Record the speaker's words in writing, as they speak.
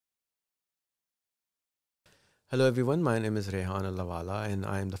Hello everyone, my name is Rehan Allahwala and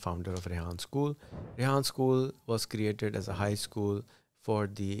I am the founder of Rehan School. Rehan School was created as a high school for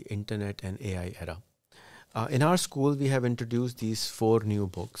the internet and AI era. In our school, we have introduced these 4 new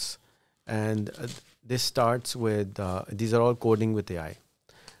books, and this starts with, these are all coding with AI.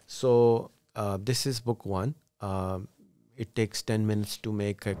 So this is book 1. It takes 10 minutes to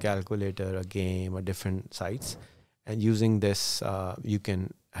make a calculator, a game, or different sites. And using this, you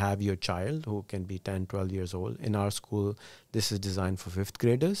can have your child who can be 10, 12 years old. In our school, this is designed for 5th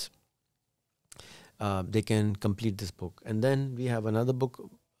graders. They can complete this book. And then we have another book,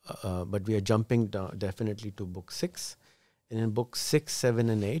 but we are jumping down definitely to book 6. And in book 6, 7,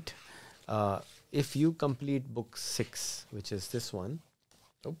 and 8, if you complete book 6, which is this one,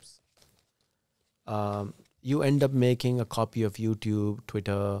 you end up making a copy of YouTube,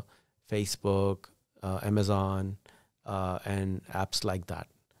 Twitter, Facebook, Amazon, and apps like that,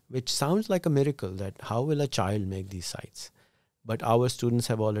 which sounds like a miracle. That how will a child make these sites? But our students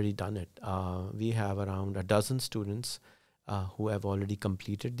have already done it. We have around a dozen students who have already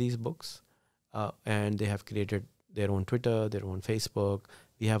completed these books, and they have created their own Twitter, their own Facebook.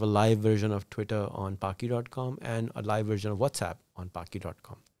 We have a live version of Twitter on Paki.com and a live version of WhatsApp on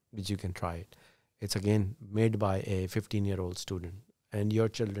Paki.com, which you can try it. It's again made by a 15-year-old student, and your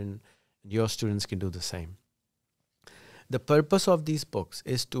children, your students can do the same. The purpose of these books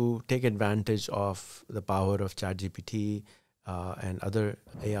is to take advantage of the power of ChatGPT and other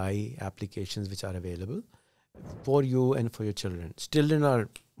AI applications which are available for you and for your children. Children are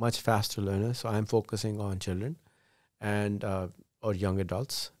much faster learners, so I'm focusing on children and or young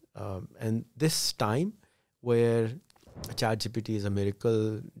adults. And this time where ChatGPT is a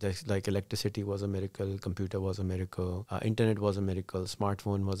miracle, just like electricity was a miracle, computer was a miracle, internet was a miracle,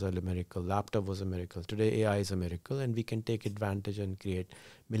 smartphone was a miracle, laptop was a miracle. Today AI is a miracle, and we can take advantage and create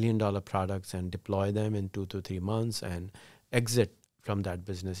 $1 million products and deploy them in 2 to 3 months and exit from that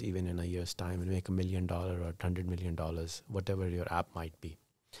business even in a year's time and make $1 million or $100 million, whatever your app might be.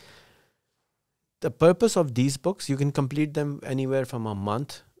 The purpose of these books, you can complete them anywhere from a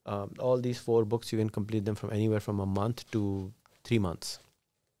month. All these 4 books, you can complete them from anywhere from a month to 3 months.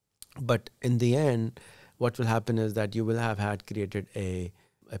 But in the end, what will happen is that you will have had created a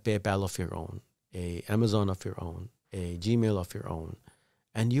PayPal of your own, a Amazon of your own, a Gmail of your own,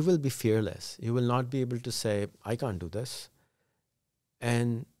 and you will be fearless. You will not be able to say, I can't do this.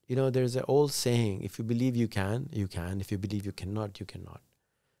 And, you know, there's an old saying, if you believe you can, you can. If you believe you cannot, you cannot.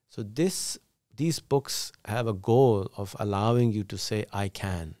 So these books have a goal of allowing you to say, I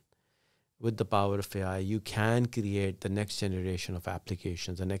can. With the power of AI, you can create the next generation of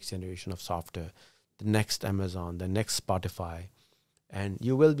applications, the next generation of software, the next Amazon, the next Spotify. And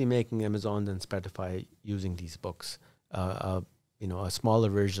you will be making Amazon and Spotify using these books, a smaller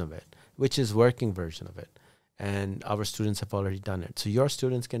version of it, which is working version of it. And our students have already done it. So your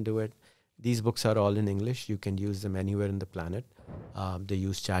students can do it. These books are all in English. You can use them anywhere in the planet. They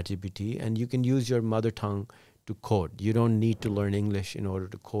use ChatGPT, and you can use your mother tongue to code. You don't need to learn English in order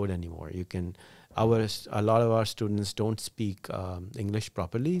to code anymore. You can. A lot of our students don't speak English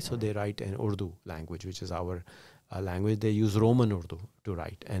properly, so they write in Urdu language, which is our language. They use Roman Urdu to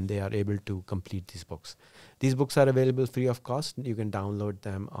write, and they are able to complete these books. These books are available free of cost. You can download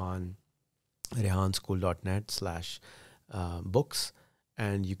them on rehanschool.net/books.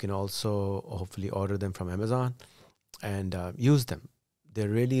 And you can also hopefully order them from Amazon and use them. They're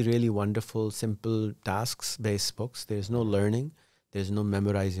really, really wonderful, simple tasks-based books. There's no learning. There's no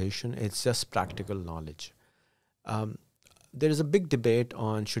memorization. It's just practical knowledge. There is a big debate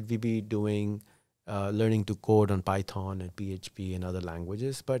on should we be doing learning to code on Python and PHP and other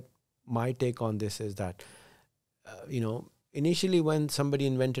languages. But my take on this is that, initially when somebody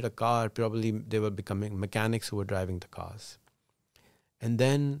invented a car, probably they were becoming mechanics who were driving the cars. And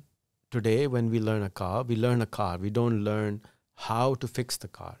then today, when we learn a car. We don't learn how to fix the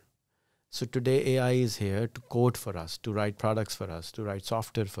car. So today, AI is here to code for us, to write products for us, to write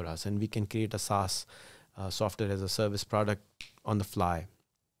software for us. And we can create a SaaS, software as a service product on the fly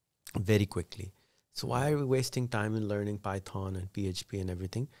very quickly. So why are we wasting time in learning Python and PHP and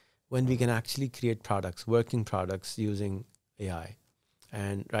everything when we can actually create products, working products using AI?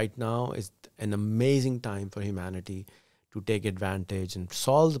 And right now is an amazing time for humanity to take advantage and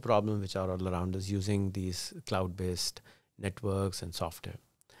solve the problems which are all around us using these cloud-based networks and software.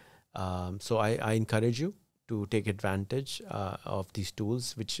 So I encourage you to take advantage of these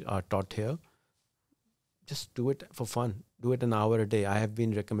tools which are taught here. Just do it for fun. Do it an hour a day. I have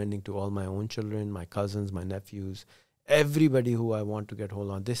been recommending to all my own children, my cousins, my nephews, everybody who I want to get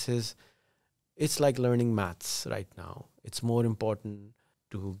hold on. It's like learning maths right now. It's more important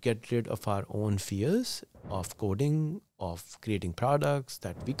to get rid of our own fears of coding, of creating products,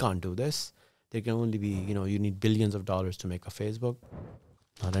 that we can't do this. There can only be, you need billions of dollars to make a Facebook.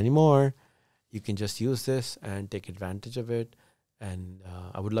 Not anymore. You can just use this and take advantage of it. And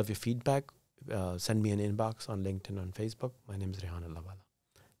I would love your feedback. Send me an inbox on LinkedIn, on Facebook. My name is Rehan Allahwala.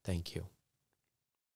 Thank you.